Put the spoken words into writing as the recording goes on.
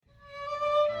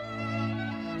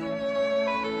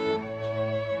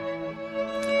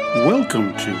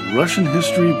Welcome to Russian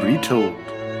History Retold,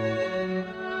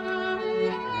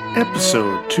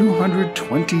 Episode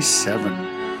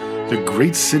 227, The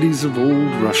Great Cities of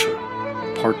Old Russia,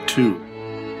 Part 2.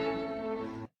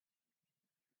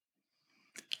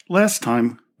 Last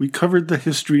time, we covered the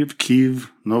history of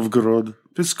Kiev, Novgorod,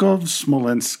 Pskov,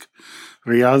 Smolensk,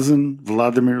 Ryazan,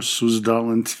 Vladimir,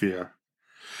 Suzdal, and Tver.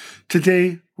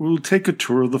 Today, we will take a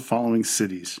tour of the following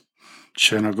cities: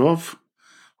 Chernigov,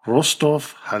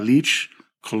 Rostov, Halich,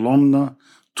 Kolomna,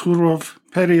 Turov,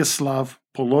 Pereyaslav,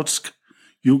 Polotsk,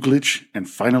 Uglich, and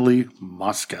finally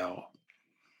Moscow.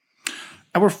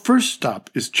 Our first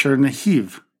stop is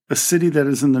Chernihiv, a city that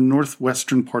is in the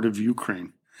northwestern part of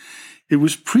Ukraine. It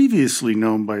was previously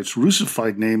known by its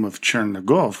Russified name of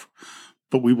Chernigov,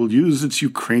 but we will use its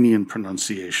Ukrainian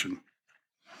pronunciation.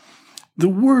 The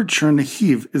word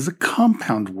Chernihiv is a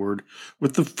compound word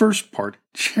with the first part,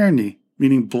 Cherny,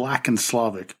 meaning black in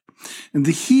Slavic, and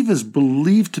the Hiv is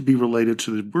believed to be related to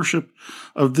the worship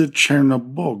of the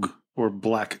Chernobog, or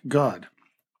black god.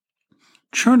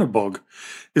 Chernobog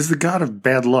is the god of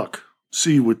bad luck, so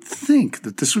you would think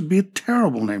that this would be a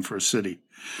terrible name for a city.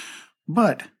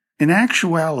 But in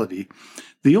actuality,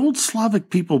 the old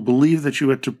Slavic people believed that you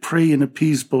had to pray and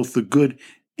appease both the good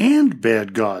and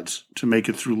bad gods to make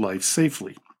it through life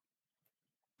safely.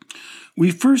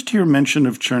 We first hear mention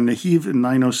of Chernihiv in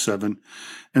 907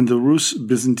 and the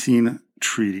Rus-Byzantine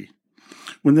Treaty.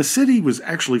 When the city was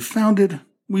actually founded,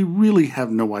 we really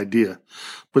have no idea,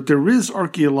 but there is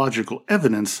archaeological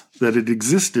evidence that it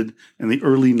existed in the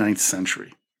early 9th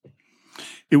century.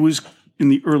 It was in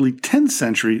the early 10th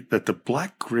century that the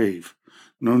Black Grave,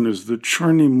 known as the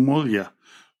Cherny Molya,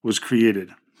 was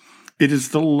created. It is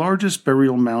the largest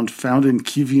burial mound found in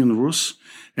Kyvian Rus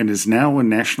and is now a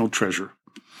national treasure.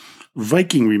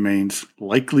 Viking remains,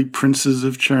 likely princes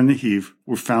of Chernihiv,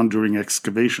 were found during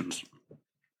excavations.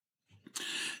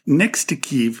 Next to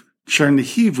Kiev,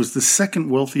 Chernihiv was the second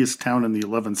wealthiest town in the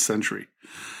 11th century.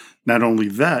 Not only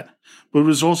that, but it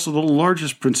was also the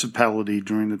largest principality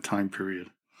during the time period.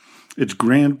 Its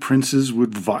grand princes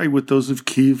would vie with those of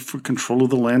Kiev for control of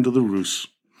the land of the Rus.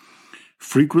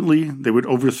 Frequently, they would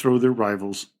overthrow their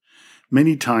rivals,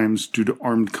 many times due to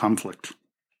armed conflict.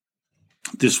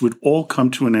 This would all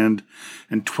come to an end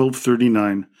in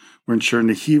 1239, when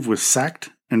Chernihiv was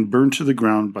sacked and burned to the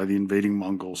ground by the invading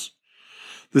Mongols.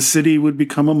 The city would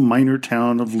become a minor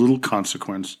town of little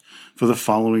consequence for the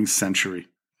following century.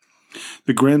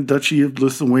 The Grand Duchy of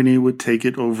Lithuania would take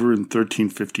it over in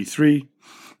 1353,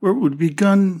 where it would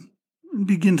begin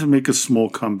to make a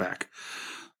small comeback.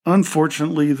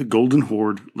 Unfortunately, the Golden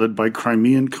Horde, led by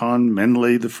Crimean Khan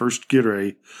Menlay I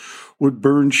Giray, would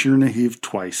burn Chernihiv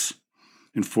twice,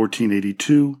 in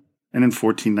 1482 and in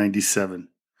 1497.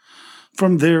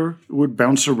 From there, it would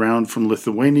bounce around from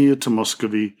Lithuania to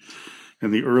Muscovy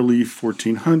in the early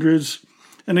 1400s,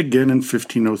 and again in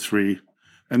 1503,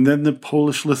 and then the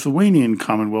Polish-Lithuanian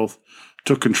Commonwealth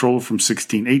took control from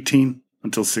 1618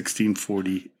 until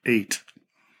 1648.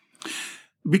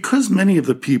 Because many of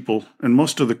the people and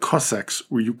most of the Cossacks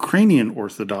were Ukrainian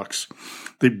Orthodox,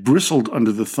 they bristled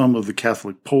under the thumb of the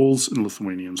Catholic Poles and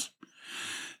Lithuanians.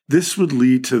 This would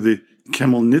lead to the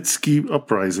Khmelnytsky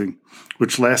Uprising,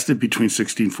 which lasted between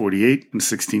 1648 and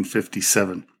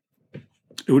 1657.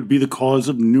 It would be the cause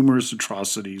of numerous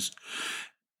atrocities,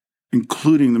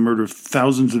 including the murder of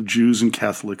thousands of Jews and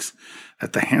Catholics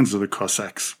at the hands of the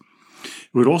Cossacks.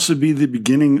 It would also be the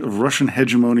beginning of Russian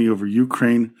hegemony over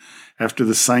Ukraine after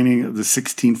the signing of the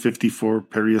 1654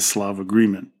 Pereyaslav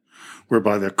Agreement,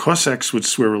 whereby the Cossacks would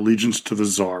swear allegiance to the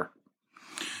Tsar.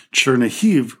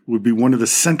 Chernihiv would be one of the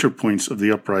center points of the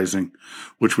uprising,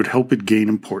 which would help it gain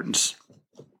importance.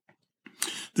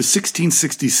 The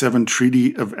 1667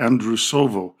 Treaty of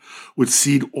Andrusovo would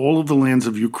cede all of the lands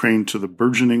of Ukraine to the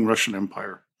burgeoning Russian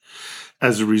Empire.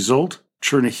 As a result,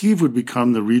 Chernihiv would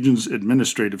become the region's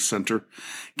administrative center,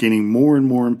 gaining more and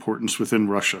more importance within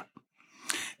Russia.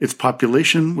 Its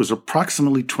population was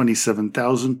approximately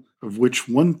 27,000, of which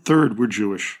 1/3 were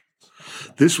Jewish.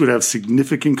 This would have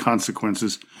significant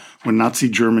consequences when Nazi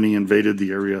Germany invaded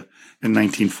the area in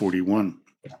 1941.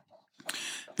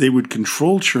 They would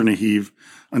control Chernihiv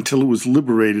until it was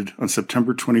liberated on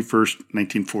September 21,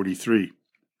 1943.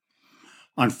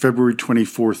 On February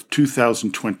 24,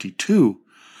 2022,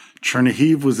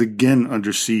 Chernihiv was again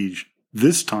under siege,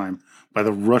 this time by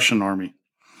the Russian army.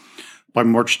 By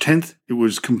March 10th, it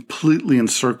was completely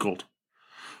encircled.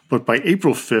 But by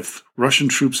April 5th, Russian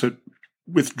troops had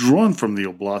withdrawn from the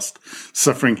oblast,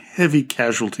 suffering heavy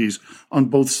casualties on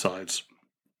both sides.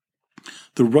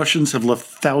 The Russians have left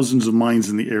thousands of mines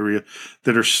in the area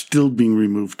that are still being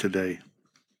removed today.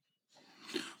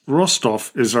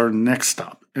 Rostov is our next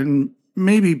stop, and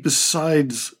maybe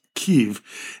besides Kiev,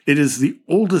 it is the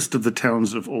oldest of the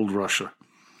towns of Old Russia.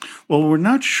 While we're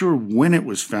not sure when it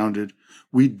was founded,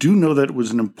 we do know that it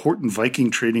was an important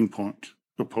Viking trading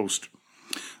post.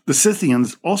 The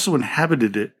Scythians also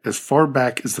inhabited it as far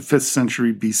back as the 5th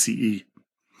century BCE.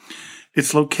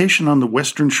 Its location on the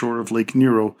western shore of Lake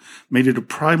Nero made it a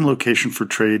prime location for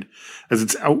trade, as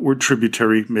its outward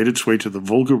tributary made its way to the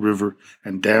Volga River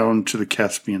and down to the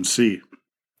Caspian Sea.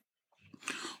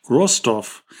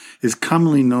 Rostov is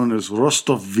commonly known as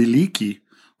Rostov Veliki,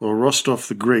 or Rostov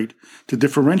the Great, to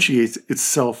differentiate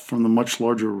itself from the much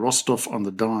larger Rostov on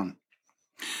the Don.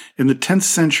 In the 10th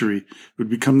century, it would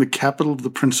become the capital of the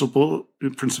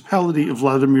Principality of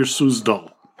Vladimir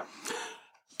Suzdal.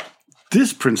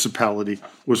 This principality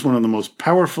was one of the most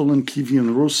powerful in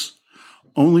Kyvian Rus,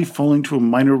 only falling to a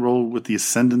minor role with the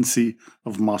ascendancy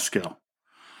of Moscow.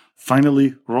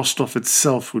 Finally, Rostov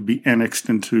itself would be annexed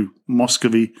into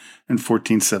Muscovy in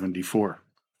 1474.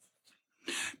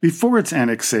 Before its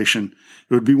annexation,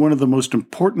 it would be one of the most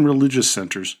important religious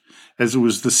centers, as it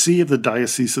was the see of the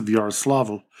Diocese of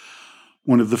Yaroslavl,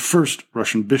 one of the first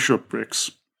Russian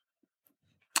bishoprics.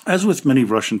 As with many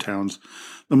Russian towns,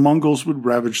 the Mongols would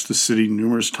ravage the city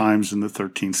numerous times in the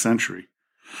 13th century.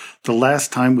 The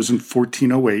last time was in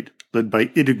 1408, led by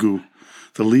Idigu,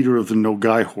 the leader of the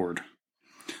Nogai horde.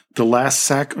 The last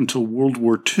sack until World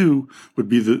War II would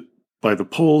be by the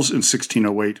Poles in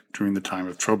 1608 during the time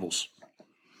of troubles.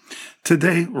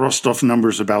 Today, Rostov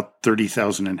numbers about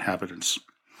 30,000 inhabitants.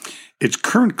 Its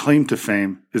current claim to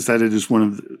fame is that it has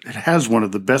one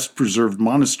of the best preserved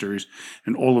monasteries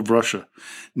in all of Russia,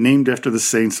 named after the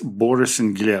saints Boris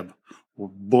and Gleb, or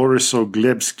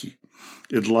Boriso-Glebsky.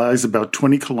 It lies about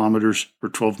 20 kilometers or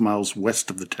 12 miles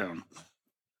west of the town.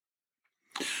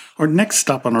 Our next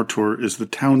stop on our tour is the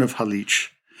town of Halich.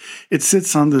 It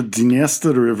sits on the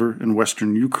Dniester River in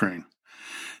western Ukraine.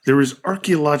 There is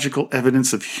archaeological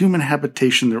evidence of human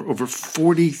habitation there over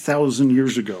 40,000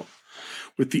 years ago,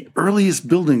 with the earliest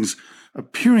buildings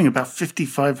appearing about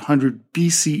 5500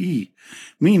 BCE,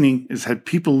 meaning it's had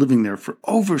people living there for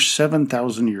over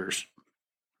 7,000 years.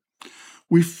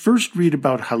 We first read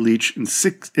about Halich in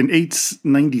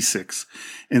 896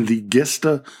 in the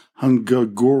Gesta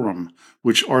Hungarorum,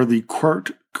 which are the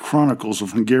court chronicles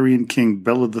of Hungarian King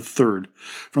Bela III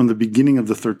from the beginning of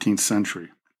the 13th century.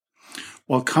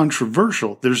 While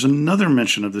controversial, there's another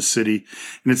mention of the city,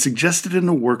 and it's suggested in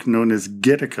a work known as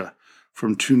Getica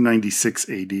from 296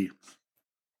 AD.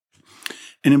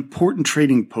 An important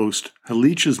trading post,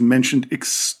 Halich is mentioned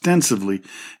extensively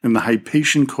in the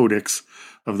Hypatian Codex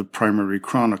of the primary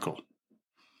chronicle.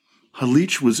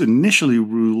 Halich was initially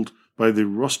ruled by the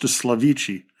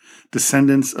Rostislavichi,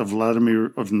 descendants of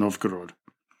Vladimir of Novgorod.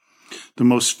 The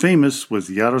most famous was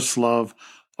Yaroslav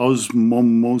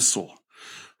Osmomosol,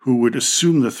 who would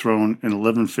assume the throne in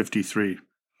 1153.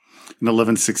 In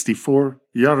 1164,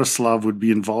 Yaroslav would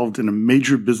be involved in a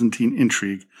major Byzantine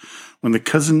intrigue when the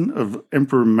cousin of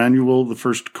Emperor Manuel I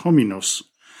Komnenos,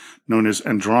 known as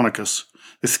Andronicus,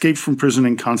 escaped from prison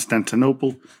in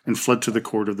Constantinople and fled to the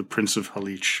court of the Prince of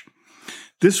Halich.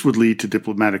 This would lead to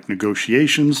diplomatic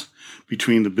negotiations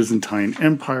between the Byzantine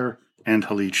Empire and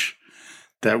Halich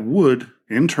that would,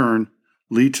 in turn,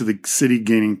 lead to the city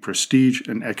gaining prestige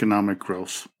and economic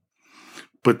growth.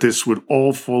 But this would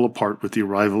all fall apart with the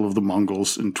arrival of the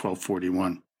Mongols in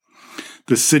 1241.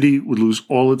 The city would lose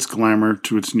all its glamour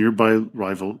to its nearby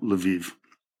rival Lviv.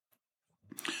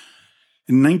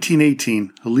 In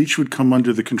 1918, Halich would come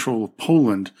under the control of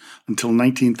Poland until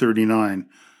 1939,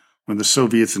 when the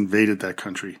Soviets invaded that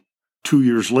country. 2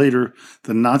 years later,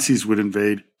 the Nazis would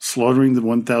invade, slaughtering the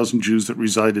 1,000 Jews that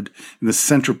resided in the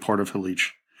central part of Halich.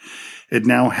 It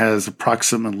now has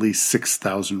approximately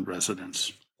 6,000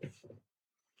 residents.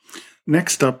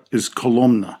 Next up is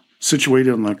Kolomna,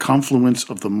 situated on the confluence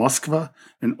of the Moskva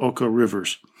and Oka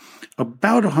rivers,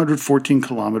 about 114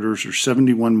 kilometers or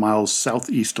 71 miles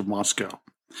southeast of Moscow,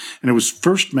 and it was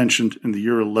first mentioned in the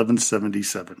year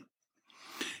 1177.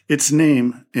 Its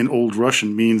name in Old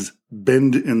Russian means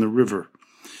bend in the river.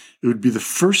 It would be the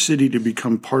first city to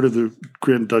become part of the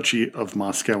Grand Duchy of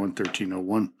Moscow in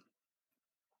 1301.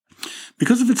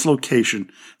 Because of its location,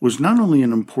 it was not only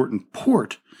an important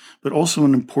port, but also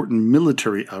an important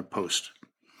military outpost.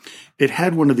 It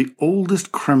had one of the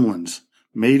oldest Kremlins,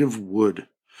 made of wood.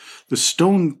 The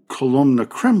stone Kolomna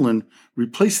Kremlin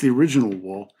replaced the original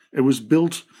wall. It was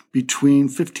built between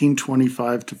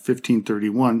 1525 to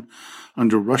 1531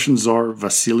 under Russian Tsar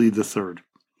Vasily III.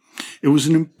 It was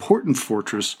an important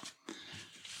fortress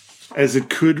as it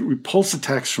could repulse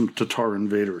attacks from Tatar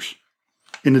invaders.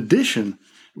 In addition,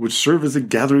 It would serve as a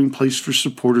gathering place for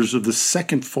supporters of the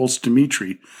second false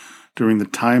Dmitri during the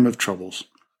time of troubles.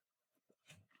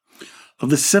 Of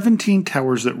the 17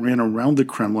 towers that ran around the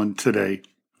Kremlin today,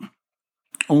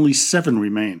 only 7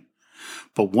 remain.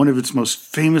 But one of its most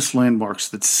famous landmarks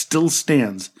that still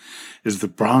stands is the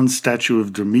bronze statue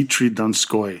of Dmitry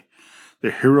Donskoy,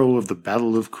 the hero of the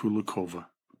Battle of Kulikovo.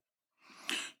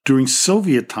 During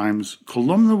Soviet times,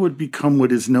 Kolomna would become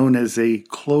what is known as a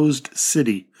closed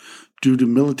city due to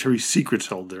military secrets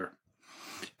held there.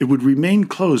 It would remain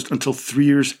closed until 3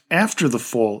 years after the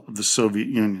fall of the Soviet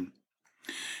Union.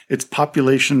 Its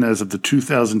population as of the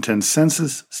 2010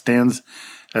 census stands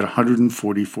at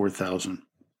 144,000.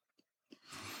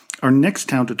 Our next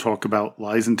town to talk about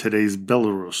lies in today's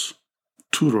Belarus,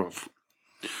 Turov.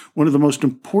 One of the most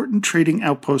important trading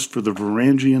outposts for the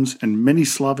Varangians and many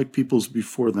Slavic peoples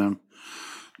before them,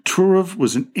 Turov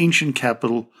was an ancient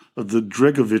capital of the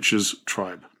Dregoviches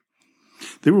tribe.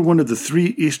 They were one of the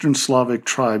 3 Eastern Slavic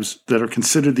tribes that are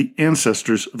considered the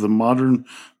ancestors of the modern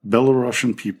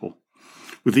Belarusian people,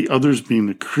 with the others being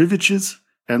the Kriviches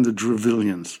and the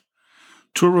Dravilians.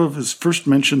 Turov is first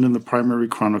mentioned in the primary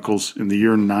chronicles in the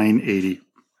year 980.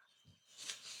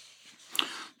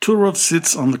 Turov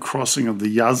sits on the crossing of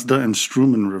the Yazda and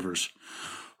Strumen rivers,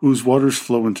 whose waters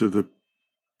flow into the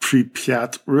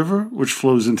Pripyat River, which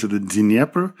flows into the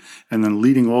Dnieper, and then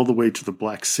leading all the way to the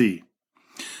Black Sea.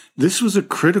 This was a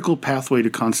critical pathway to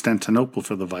Constantinople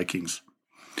for the Vikings.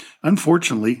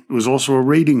 Unfortunately, it was also a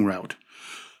raiding route,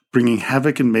 bringing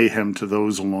havoc and mayhem to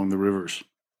those along the rivers.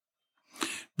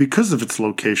 Because of its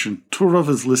location, Turov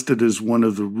is listed as one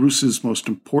of the Rus' most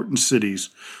important cities,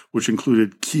 which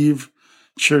included Kyiv,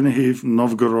 Chernihiv,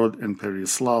 Novgorod, and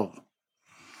Pereyaslav.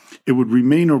 It would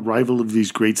remain a rival of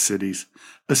these great cities,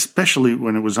 especially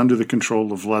when it was under the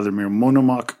control of Vladimir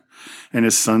Monomakh and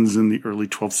his sons in the early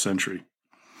 12th century.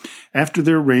 After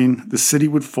their reign, the city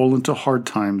would fall into hard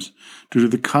times due to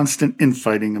the constant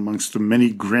infighting amongst the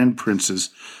many grand princes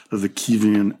of the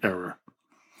Kyvian era.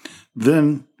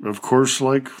 Then, of course,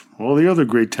 like all the other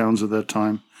great towns of that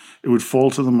time, it would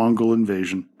fall to the Mongol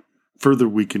invasion, further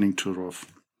weakening Turov.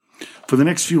 For the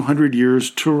next few hundred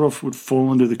years, Turov would fall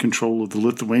under the control of the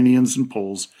Lithuanians and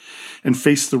Poles and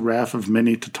face the wrath of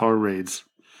many Tatar raids.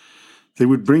 They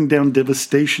would bring down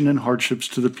devastation and hardships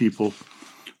to the people,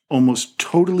 almost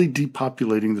totally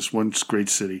depopulating this once great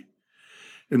city.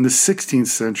 In the 16th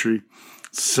century,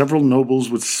 several nobles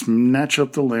would snatch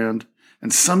up the land,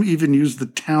 and some even used the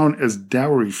town as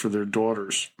dowry for their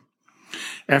daughters.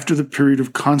 After the period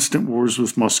of constant wars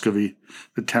with Muscovy,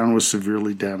 the town was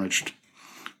severely damaged.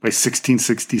 By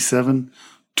 1667,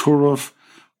 Turov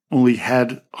only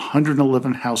had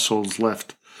 111 households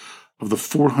left of the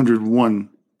 401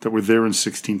 that were there in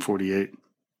 1648.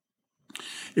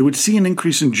 It would see an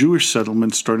increase in Jewish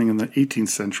settlements starting in the 18th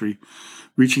century,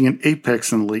 reaching an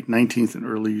apex in the late 19th and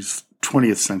early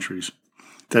 20th centuries.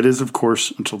 That is, of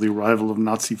course, until the arrival of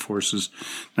Nazi forces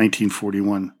in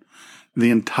 1941. The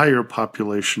entire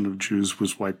population of Jews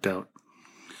was wiped out.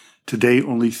 Today,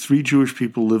 only 3 Jewish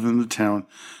people live in the town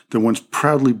that once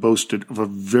proudly boasted of a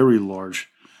very large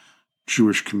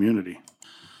Jewish community.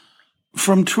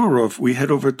 From Turov, we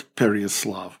head over to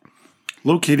Pereyaslav.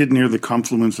 Located near the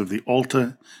confluence of the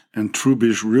Alta and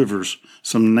Trubizh rivers,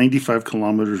 some 95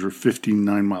 kilometers or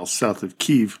 59 miles south of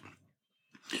Kyiv,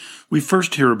 we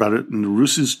first hear about it in the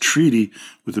Rus' treaty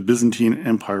with the Byzantine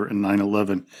Empire in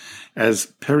 911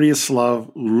 as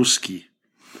Pereyaslav Ruski.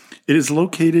 It is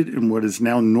located in what is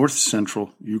now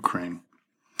north-central Ukraine.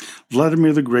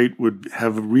 Vladimir the Great would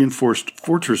have a reinforced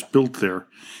fortress built there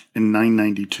in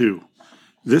 992.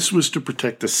 This was to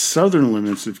protect the southern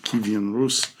limits of Kyvian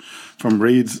Rus from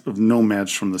raids of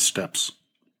nomads from the steppes.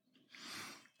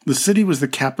 The city was the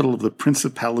capital of the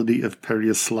Principality of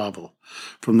Pereyaslav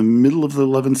from the middle of the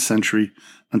 11th century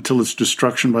until its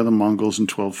destruction by the Mongols in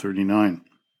 1239.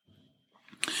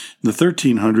 In the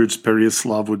 1300s,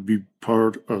 Pereyaslav would be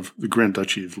part of the Grand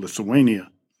Duchy of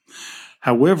Lithuania.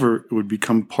 However, it would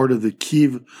become part of the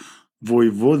Kyiv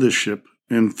voivodeship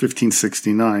in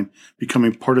 1569,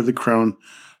 becoming part of the crown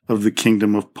of the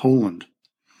Kingdom of Poland.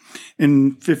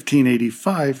 In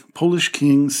 1585, Polish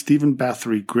King Stephen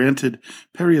Bathory granted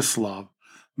Pereyaslav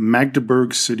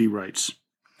Magdeburg city rights.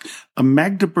 A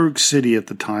Magdeburg city at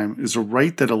the time is a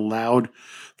right that allowed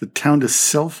the town to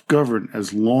self-govern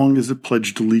as long as it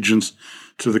pledged allegiance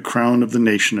to the crown of the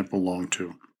nation it belonged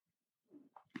to.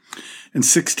 In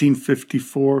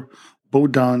 1654,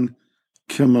 Bohdan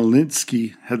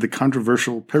Khmelnytsky had the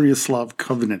controversial Pereyaslav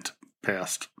Covenant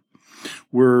passed,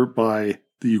 whereby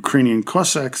the Ukrainian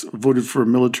Cossacks voted for a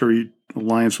military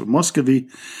alliance with Muscovy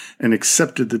and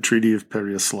accepted the Treaty of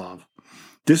Pereyaslav.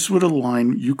 This would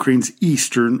align Ukraine's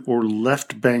eastern or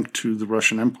left bank to the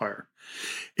Russian Empire.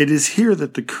 It is here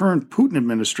that the current Putin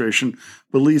administration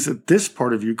believes that this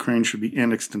part of Ukraine should be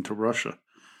annexed into Russia.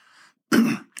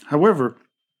 However,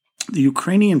 the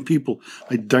Ukrainian people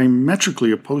are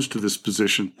diametrically opposed to this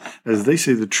position, as they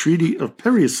say the Treaty of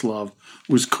Pereyaslav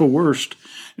was coerced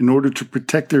in order to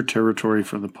protect their territory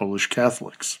from the Polish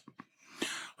Catholics.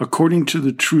 According to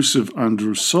the Truce of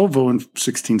Andrusovo in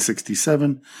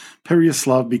 1667,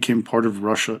 Pereyaslav became part of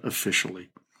Russia officially.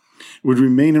 It would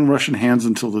remain in Russian hands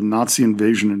until the Nazi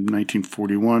invasion in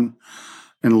 1941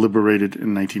 and liberated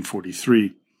in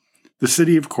 1943. The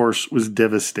city, of course, was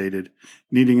devastated,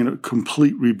 needing a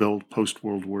complete rebuild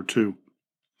post-World War II.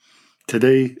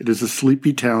 Today, it is a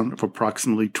sleepy town of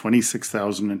approximately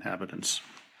 26,000 inhabitants.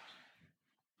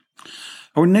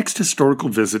 Our next historical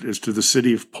visit is to the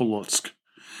city of Polotsk,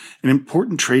 an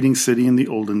important trading city in the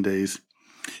olden days.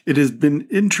 It has been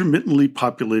intermittently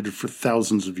populated for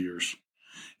thousands of years.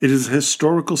 It is a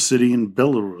historical city in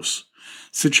Belarus,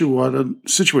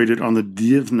 situated on the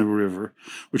Dvina River,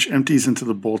 which empties into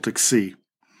the Baltic Sea.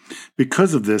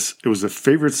 Because of this, it was a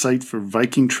favorite site for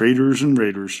Viking traders and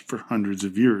raiders for hundreds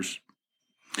of years.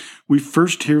 We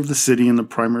first hear of the city in the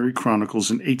primary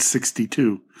chronicles in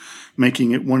 862,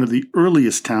 making it one of the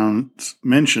earliest towns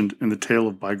mentioned in the tale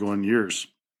of bygone years.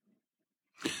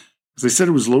 As I said,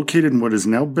 it was located in what is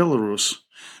now Belarus,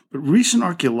 but recent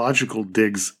archaeological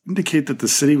digs indicate that the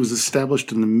city was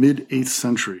established in the mid-8th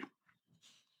century.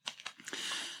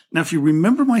 Now, if you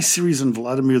remember my series on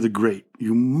Vladimir the Great,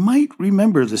 you might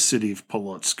remember the city of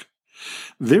Polotsk.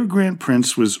 Their grand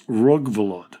prince was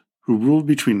Rogvolod, who ruled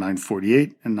between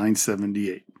 948 and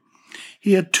 978.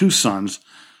 He had two sons,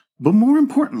 but more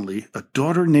importantly, a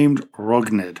daughter named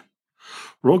Rogned.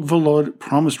 Rogvolod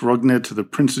promised Rogned to the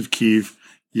Prince of Kiev,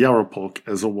 Yaropolk,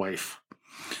 as a wife.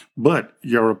 But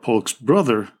Yaropolk's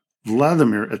brother,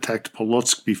 Vladimir, attacked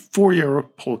Polotsk before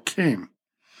Yaropolk came.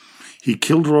 He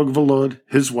killed Rogvolod,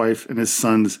 his wife, and his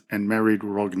sons, and married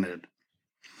Rogned.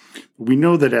 We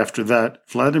know that after that,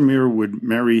 Vladimir would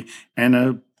marry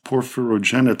Anna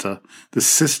Porphyrogenita, the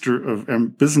sister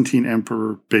of Byzantine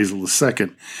Emperor Basil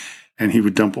II, and he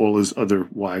would dump all his other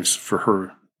wives for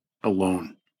her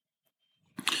alone.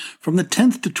 From the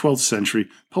 10th to 12th century,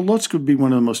 Polotsk would be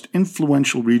one of the most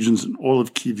influential regions in all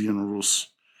of Kyvian Rus.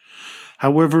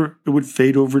 However, it would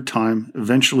fade over time,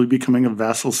 eventually becoming a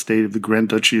vassal state of the Grand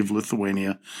Duchy of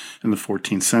Lithuania in the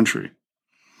 14th century.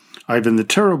 Ivan the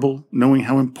Terrible, knowing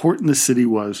how important the city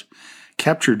was,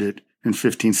 captured it in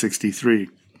 1563.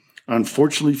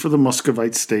 Unfortunately for the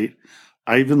Muscovite state,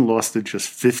 Ivan lost it just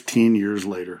 15 years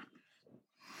later.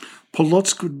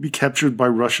 Polotsk would be captured by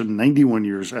Russia 91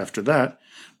 years after that,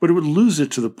 but it would lose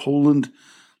it to the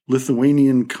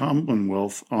Poland-Lithuanian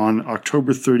Commonwealth on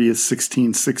October 30th,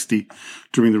 1660,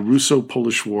 during the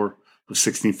Russo-Polish War of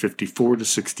 1654 to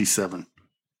 67.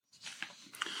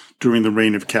 During the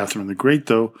reign of Catherine the Great,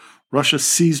 though, Russia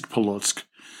seized Polotsk,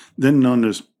 then known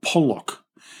as Polok,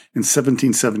 in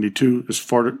 1772 as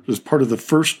part of the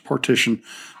first partition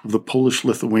of the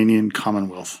Polish-Lithuanian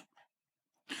Commonwealth.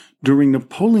 During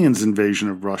Napoleon's invasion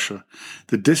of Russia,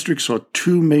 the district saw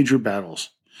two major battles.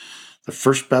 The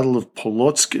First Battle of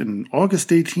Polotsk in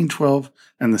August 1812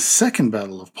 and the Second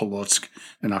Battle of Polotsk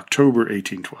in October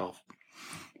 1812.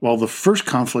 While the first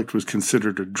conflict was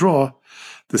considered a draw,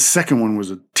 the second one was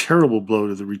a terrible blow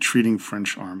to the retreating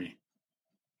French army.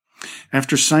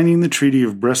 After signing the Treaty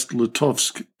of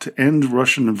Brest-Litovsk to end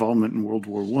Russian involvement in World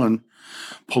War I,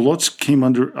 Polotsk came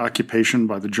under occupation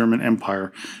by the German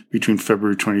Empire between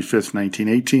February 25,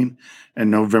 1918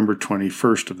 and November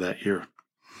 21st of that year.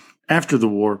 After the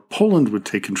war, Poland would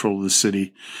take control of the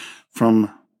city from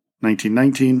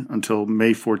 1919 until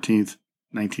May 14,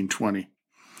 1920.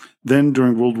 Then,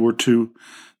 during World War II,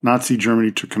 Nazi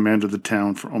Germany took command of the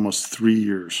town for almost 3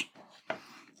 years.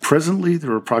 Presently,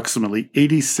 there are approximately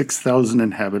 86,000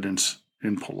 inhabitants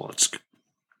in Polotsk.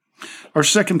 Our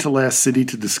second to last city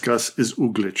to discuss is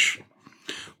Uglich.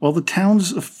 While the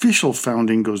town's official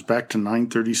founding goes back to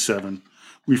 937,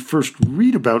 we first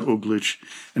read about Uglich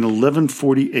in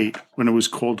 1148 when it was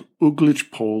called Uglich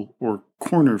Pole or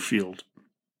Corner Field.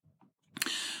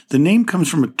 The name comes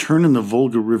from a turn in the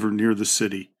Volga River near the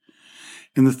city.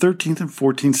 In the 13th and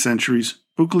 14th centuries,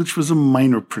 Uglich was a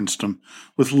minor princedom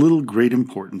with little great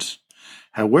importance.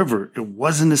 However, it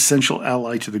was an essential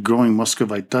ally to the growing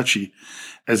Muscovite duchy,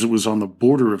 as it was on the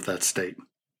border of that state.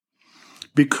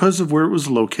 Because of where it was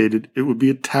located, it would be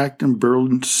attacked and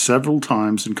burned several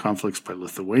times in conflicts by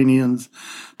Lithuanians,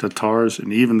 Tatars,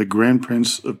 and even the Grand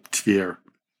Prince of Tver.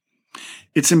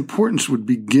 Its importance would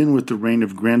begin with the reign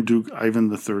of Grand Duke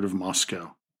Ivan III of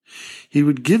Moscow. he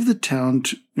would give the town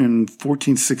in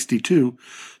 1462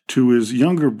 to his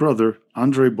younger brother,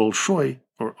 Andrei Bolshoi,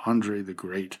 or Andrei the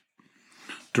Great.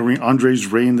 During Andrei's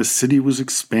reign, the city was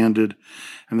expanded,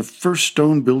 and the first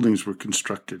stone buildings were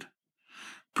constructed.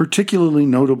 Particularly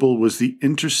notable was the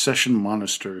Intercession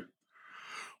Monastery,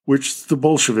 which the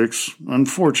Bolsheviks,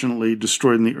 unfortunately,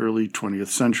 destroyed in the early 20th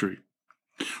century.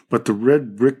 But the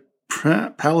red brick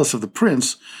Palace of the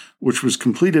Prince, which was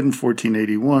completed in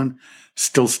 1481,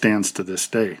 still stands to this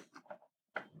day.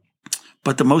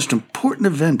 But the most important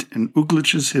event in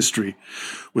Uglic's history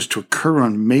was to occur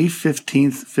on May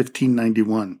 15th,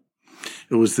 1591.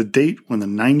 It was the date when the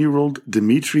 9-year-old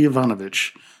Dmitry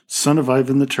Ivanovich, son of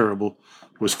Ivan the Terrible,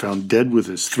 was found dead with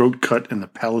his throat cut in the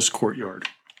palace courtyard.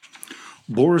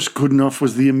 Boris Godunov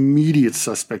was the immediate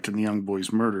suspect in the young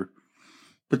boy's murder,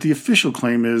 but the official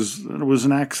claim is that it was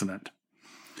an accident.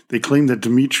 They claim that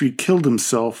Dmitry killed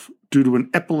himself due to an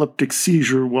epileptic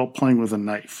seizure while playing with a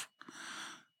knife.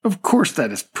 Of course,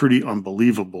 that is pretty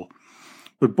unbelievable,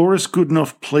 but Boris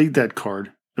Godunov played that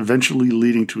card, eventually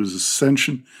leading to his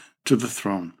ascension to the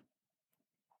throne.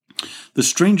 The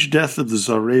strange death of the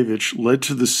Tsarevich led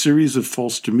to the series of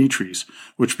false Dmitries,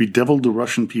 which bedeviled the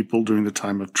Russian people during the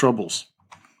time of troubles.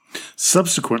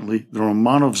 Subsequently, the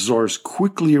Romanov Tsars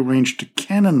quickly arranged to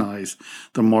canonize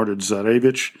the martyred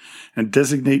Tsarevich and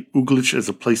designate Uglitch as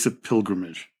a place of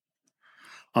pilgrimage.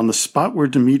 On the spot where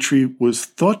Dmitry was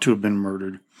thought to have been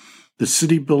murdered, the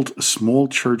city built a small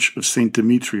church of St.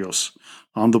 Demetrios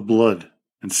on the Blood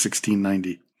in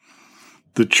 1690.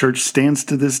 The church stands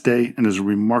to this day and is a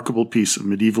remarkable piece of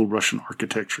medieval Russian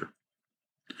architecture.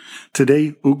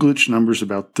 Today, Uglich numbers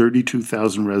about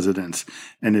 32,000 residents,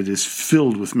 and it is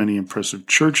filled with many impressive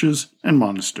churches and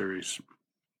monasteries.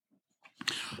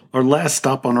 Our last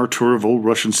stop on our tour of old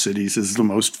Russian cities is the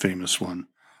most famous one,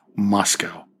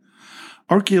 Moscow.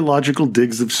 Archaeological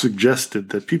digs have suggested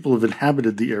that people have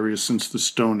inhabited the area since the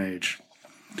Stone Age.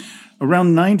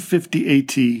 Around 950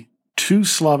 AD, two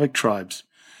Slavic tribes,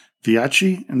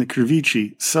 Viachi and the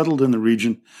Krivichi, settled in the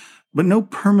region, but no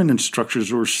permanent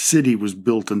structures or city was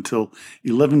built until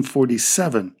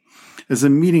 1147 as a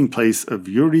meeting place of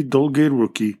Yuri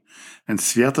Dolgoruki and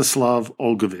Sviatoslav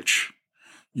Olgovich.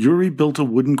 Yuri built a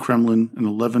wooden Kremlin in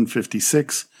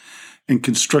 1156 and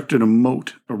constructed a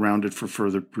moat around it for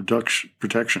further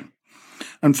protection.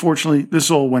 Unfortunately, this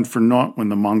all went for naught when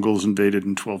the Mongols invaded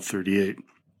in 1238.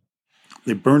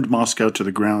 They burned Moscow to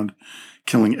the ground,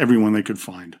 killing everyone they could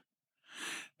find.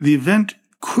 The event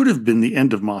could have been the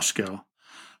end of Moscow,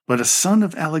 but a son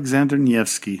of Alexander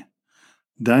Nevsky,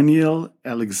 Daniel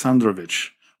Alexandrovich,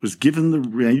 was given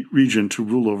the region to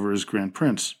rule over as Grand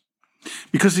Prince.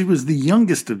 Because he was the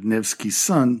youngest of Nevsky's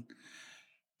son,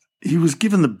 he was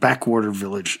given the backwater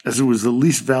village, as it was the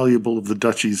least valuable of the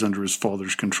duchies under his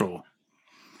father's control.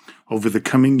 Over the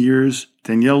coming years,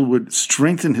 Daniel would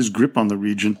strengthen his grip on the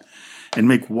region and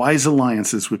make wise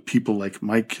alliances with people like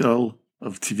Michael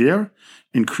of Tver,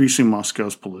 increasing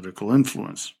Moscow's political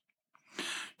influence.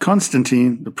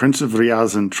 Constantine, the Prince of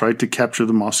Ryazan, tried to capture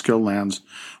the Moscow lands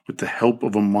with the help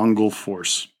of a Mongol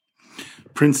force.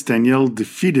 Prince Daniel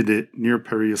defeated it near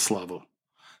Pereyaslavo.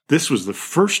 This was the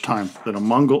first time that a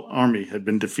Mongol army had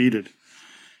been defeated.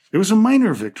 It was a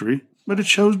minor victory, but it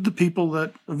showed the people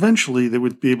that eventually they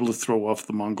would be able to throw off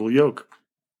the Mongol yoke.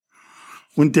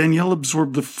 When Daniel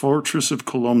absorbed the fortress of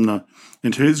Kolomna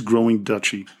into his growing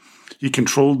duchy, he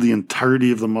controlled the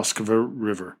entirety of the Moskva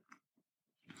River.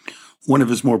 One of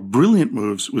his more brilliant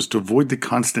moves was to avoid the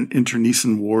constant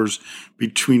internecine wars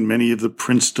between many of the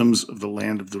princedoms of the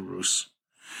land of the Rus.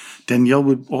 Daniel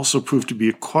would also prove to be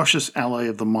a cautious ally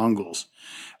of the Mongols,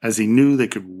 as he knew they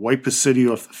could wipe a city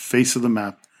off the face of the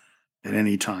map at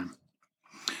any time.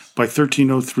 By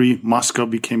 1303, Moscow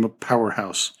became a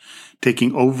powerhouse,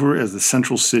 taking over as the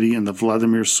central city in the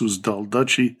Vladimir Suzdal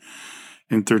Duchy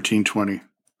in 1320.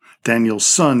 Daniel's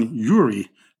son,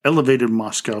 Yuri, elevated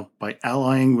Moscow by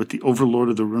allying with the overlord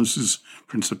of the Rus'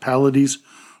 principalities,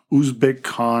 Uzbek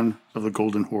Khan of the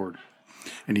Golden Horde,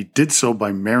 and he did so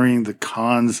by marrying the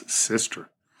Khan's sister.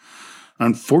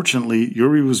 Unfortunately,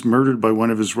 Yuri was murdered by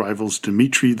one of his rivals,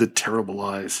 Dmitry the Terrible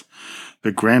Eyes,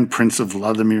 the Grand Prince of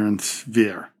Vladimir and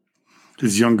Tver.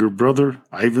 His younger brother,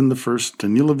 Ivan I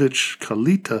Danilovich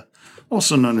Kalita,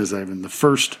 also known as Ivan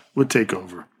I, would take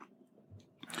over.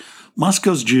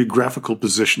 Moscow's geographical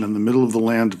position in the middle of the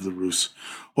land of the Rus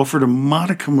offered a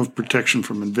modicum of protection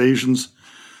from invasions,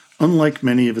 unlike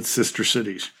many of its sister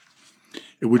cities.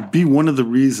 It would be one of the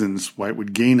reasons why it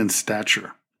would gain in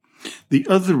stature. The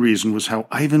other reason was how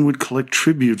Ivan would collect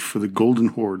tribute for the Golden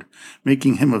Horde,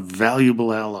 making him a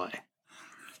valuable ally.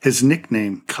 His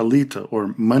nickname, Kalita,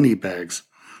 or Moneybags,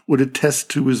 would attest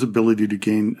to his ability to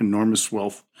gain enormous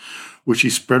wealth, which he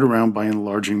spread around by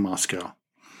enlarging Moscow.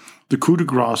 The coup de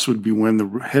grace would be when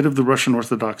the head of the Russian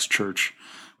Orthodox Church,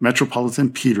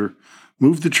 Metropolitan Peter,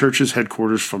 moved the church's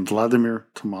headquarters from Vladimir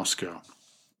to Moscow.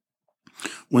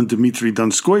 When Dmitry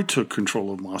Donskoy took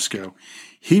control of Moscow,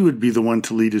 he would be the one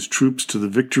to lead his troops to the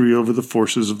victory over the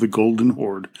forces of the Golden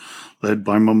Horde, led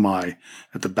by Mamai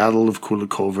at the Battle of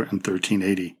Kulikovo in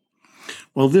 1380.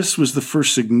 While this was the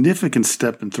first significant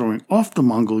step in throwing off the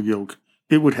Mongol yoke,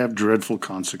 it would have dreadful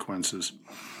consequences.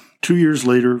 2 years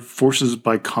later, forces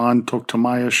by Khan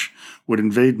Tokhtamysh would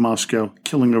invade Moscow,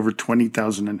 killing over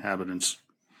 20,000 inhabitants.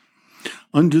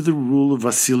 Under the rule of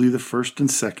Vasily I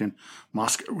and II,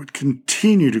 Moscow would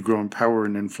continue to grow in power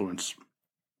and influence.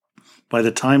 By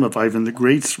the time of Ivan the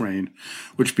Great's reign,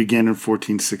 which began in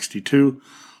 1462,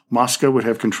 Moscow would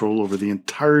have control over the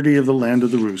entirety of the land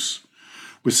of the Rus,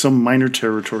 with some minor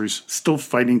territories still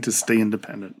fighting to stay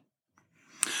independent.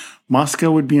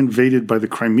 Moscow would be invaded by the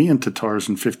Crimean Tatars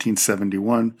in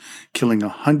 1571, killing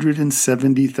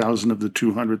 170,000 of the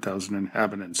 200,000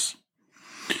 inhabitants.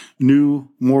 New,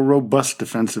 more robust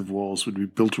defensive walls would be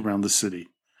built around the city.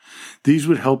 These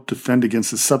would help defend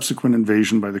against the subsequent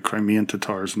invasion by the Crimean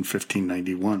Tatars in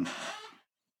 1591.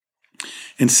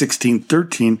 In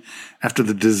 1613, after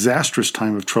the disastrous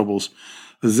time of troubles,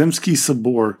 the Zemsky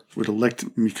Sobor would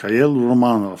elect Mikhail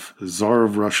Romanov as Tsar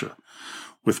of Russia,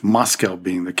 with Moscow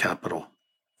being the capital.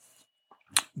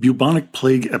 Bubonic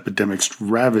plague epidemics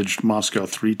ravaged Moscow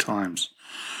 3 times,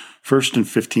 first in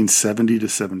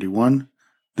 1570-71,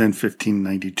 then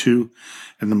 1592,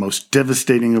 and the most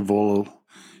devastating of all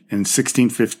in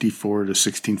 1654 to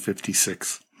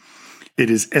 1656. It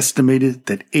is estimated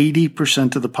that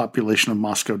 80% of the population of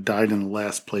Moscow died in the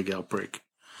last plague outbreak.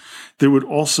 There would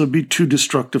also be 2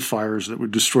 destructive fires that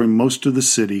would destroy most of the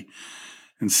city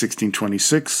in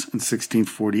 1626 and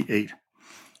 1648.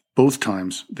 Both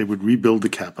times, they would rebuild the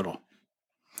capital.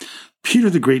 Peter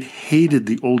the Great hated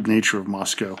the old nature of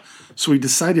Moscow, so he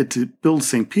decided to build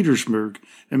St. Petersburg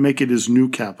and make it his new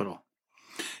capital.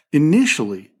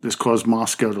 Initially, this caused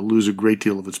Moscow to lose a great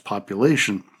deal of its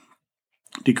population,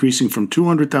 decreasing from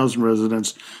 200,000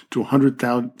 residents to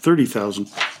 130,000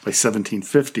 by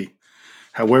 1750.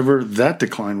 However, that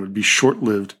decline would be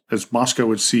short-lived, as Moscow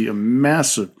would see a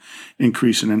massive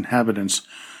increase in inhabitants,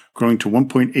 growing to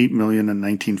 1.8 million in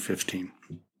 1915.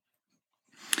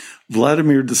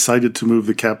 Vladimir decided to move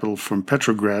the capital from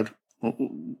Petrograd,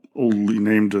 oldly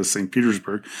named St.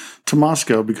 Petersburg, to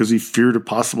Moscow because he feared a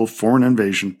possible foreign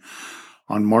invasion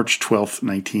on March 12,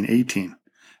 1918.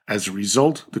 As a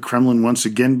result, the Kremlin once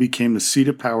again became the seat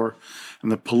of power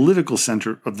and the political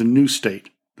center of the new state,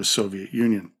 the Soviet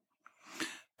Union.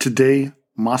 Today,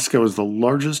 Moscow is the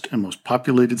largest and most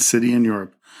populated city in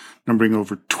Europe, numbering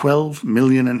over 12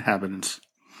 million inhabitants.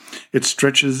 It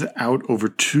stretches out over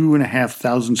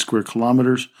 2,500 square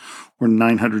kilometers, or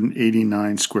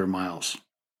 989 square miles.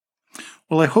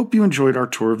 Well, I hope you enjoyed our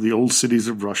tour of the old cities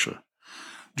of Russia.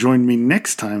 Join me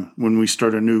next time when we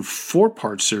start a new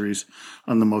 4-part series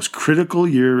on the most critical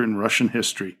year in Russian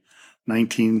history,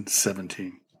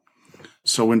 1917.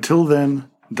 So until then,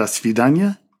 до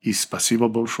свидания и спасибо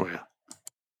большое.